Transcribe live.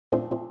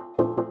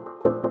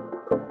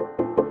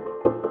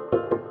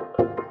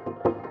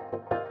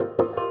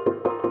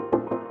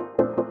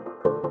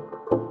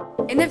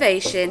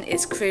Innovation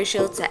is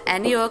crucial to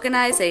any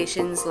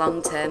organisation's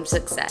long-term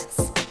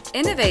success.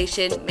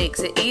 Innovation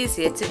makes it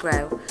easier to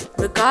grow,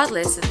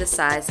 regardless of the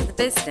size of the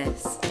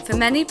business. For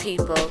many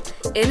people,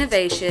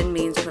 innovation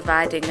means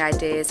providing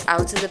ideas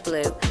out of the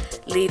blue,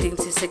 leading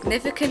to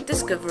significant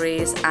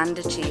discoveries and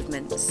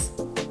achievements.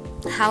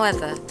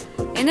 However,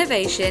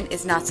 innovation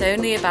is not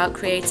only about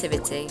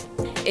creativity,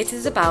 it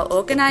is about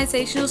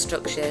organisational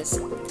structures,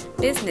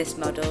 business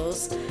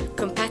models,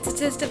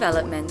 competitors'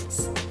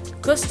 developments,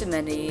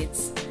 customer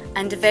needs,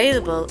 and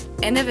available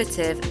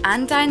innovative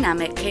and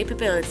dynamic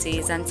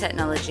capabilities and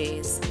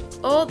technologies.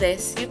 All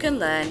this you can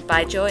learn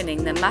by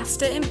joining the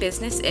Master in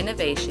Business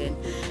Innovation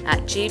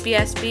at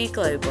GBSB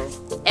Global.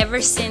 Ever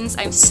since,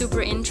 I'm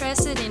super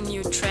interested in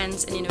new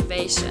trends and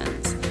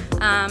innovations.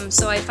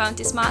 So I found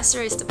this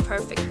master is the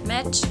perfect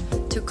match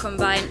to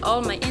combine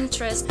all my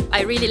interests.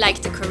 I really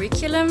like the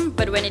curriculum,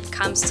 but when it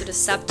comes to the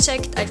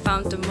subject I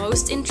found the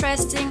most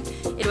interesting,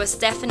 it was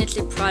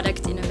definitely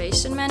product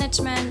innovation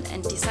management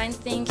and design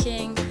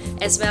thinking,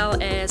 as well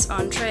as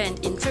entre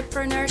and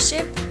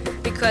entrepreneurship,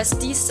 because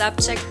these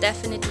subjects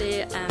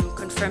definitely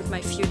confirmed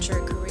my future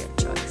career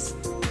choice.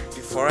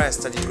 Before I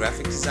studied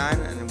graphic design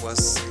and it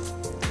was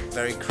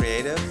very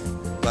creative,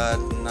 but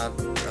not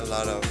a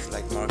lot of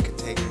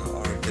marketing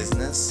or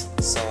business,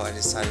 so I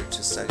decided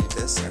to study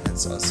this, and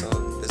it's also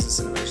business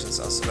innovation is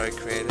also very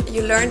creative.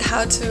 You learned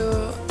how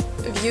to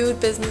view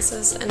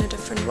businesses in a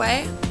different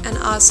way and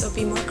also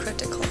be more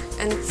critical.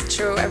 And it's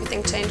true,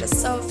 everything changes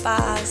so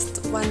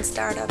fast, one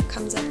startup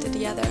comes after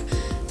the other,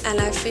 and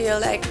I feel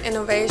like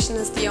innovation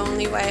is the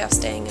only way of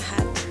staying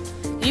ahead.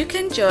 You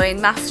can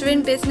join Master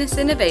in Business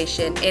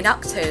Innovation in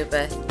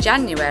October,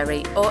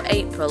 January or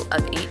April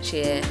of each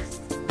year.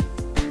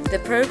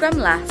 The programme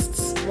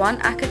lasts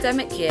one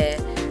academic year,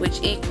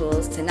 which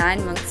equals to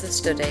 9 months of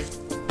study.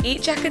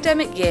 Each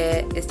academic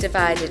year is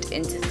divided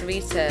into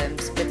 3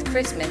 terms, with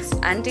Christmas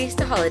and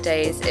Easter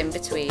holidays in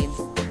between.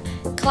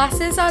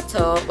 Classes are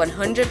taught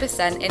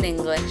 100% in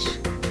English.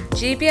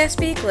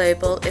 GBSB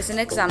Global is an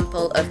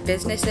example of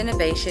business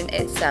innovation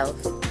itself.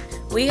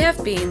 We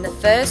have been the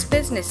first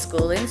business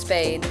school in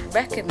Spain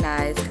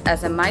recognised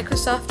as a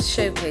Microsoft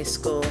Showcase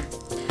School.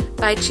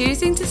 By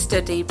choosing to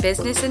study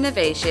business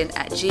innovation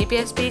at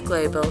GBSB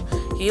Global,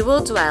 you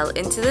will dwell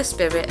into the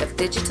spirit of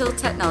digital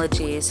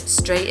technologies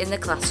straight in the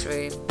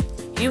classroom.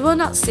 You will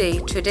not see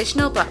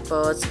traditional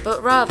blackboards,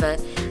 but rather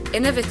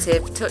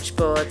innovative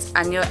touchboards,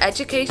 and your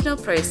educational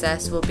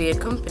process will be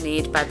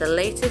accompanied by the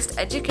latest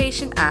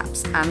education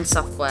apps and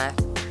software.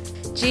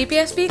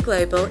 GBSB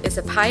Global is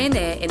a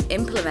pioneer in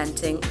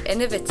implementing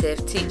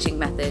innovative teaching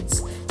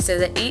methods so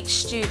that each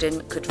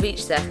student could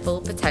reach their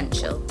full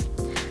potential.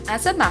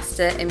 As a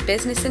Master in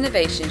Business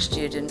Innovation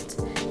student,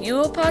 you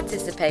will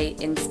participate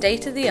in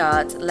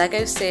state-of-the-art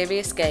LEGO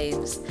serious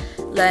games,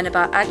 learn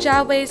about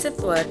agile ways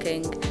of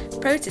working,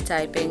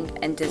 prototyping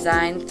and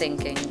design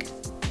thinking.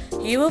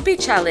 You will be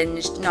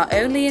challenged not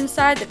only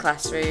inside the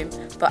classroom,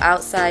 but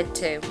outside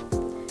too.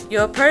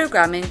 Your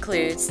programme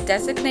includes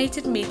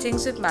designated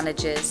meetings with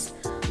managers,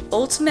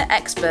 ultimate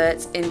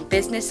experts in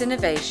business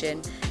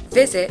innovation,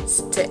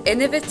 visits to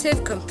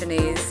innovative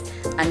companies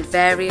and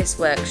various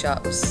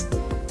workshops.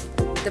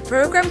 The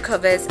programme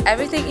covers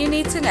everything you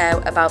need to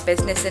know about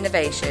business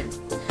innovation,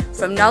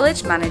 from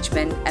knowledge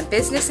management and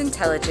business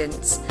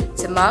intelligence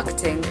to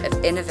marketing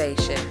of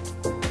innovation.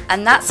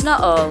 And that's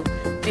not all.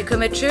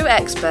 Become a true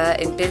expert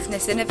in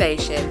business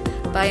innovation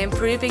by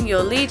improving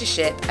your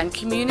leadership and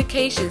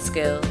communication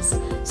skills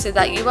so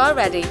that you are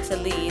ready to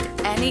lead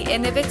any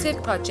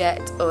innovative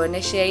project or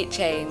initiate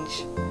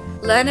change.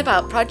 Learn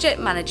about project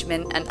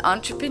management and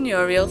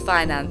entrepreneurial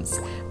finance,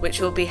 which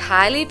will be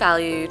highly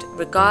valued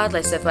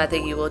regardless of whether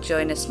you will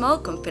join a small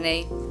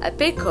company, a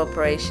big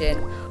corporation,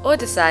 or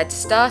decide to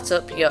start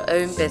up your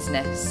own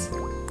business.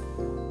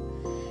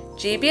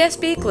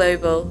 GBSB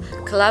Global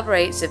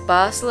collaborates with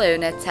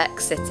Barcelona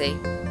Tech City,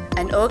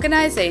 an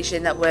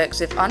organisation that works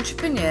with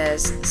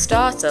entrepreneurs,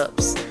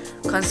 startups,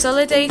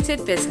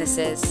 consolidated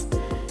businesses,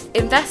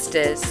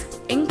 investors,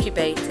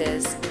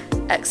 incubators,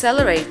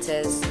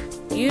 accelerators,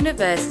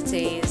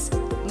 universities,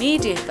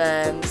 media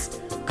firms,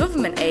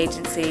 government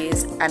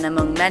agencies, and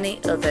among many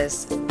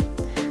others.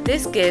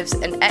 This gives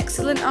an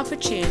excellent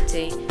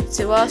opportunity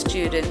to our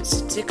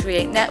students to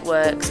create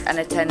networks and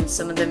attend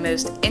some of the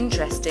most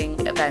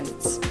interesting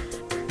events.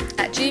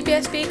 At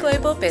GBSB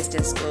Global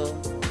Business School,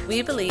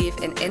 we believe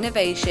in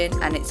innovation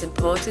and its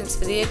importance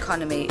for the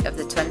economy of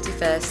the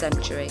 21st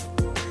century.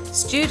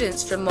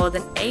 Students from more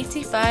than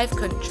 85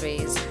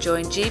 countries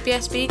join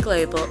GBSB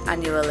Global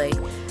annually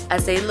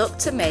as they look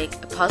to make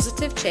a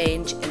positive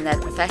change in their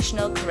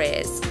professional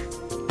careers.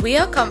 We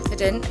are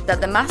confident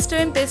that the Master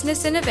in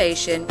Business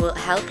Innovation will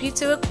help you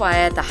to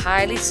acquire the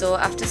highly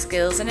sought after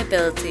skills and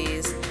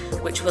abilities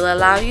which will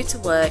allow you to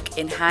work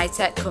in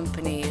high-tech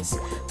companies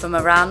from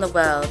around the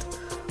world,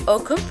 or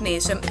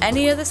companies from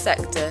any other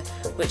sector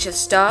which have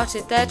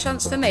started their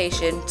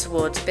transformation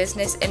towards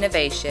business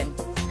innovation.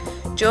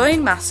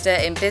 Join Master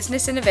in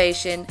Business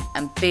Innovation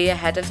and be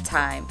ahead of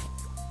time.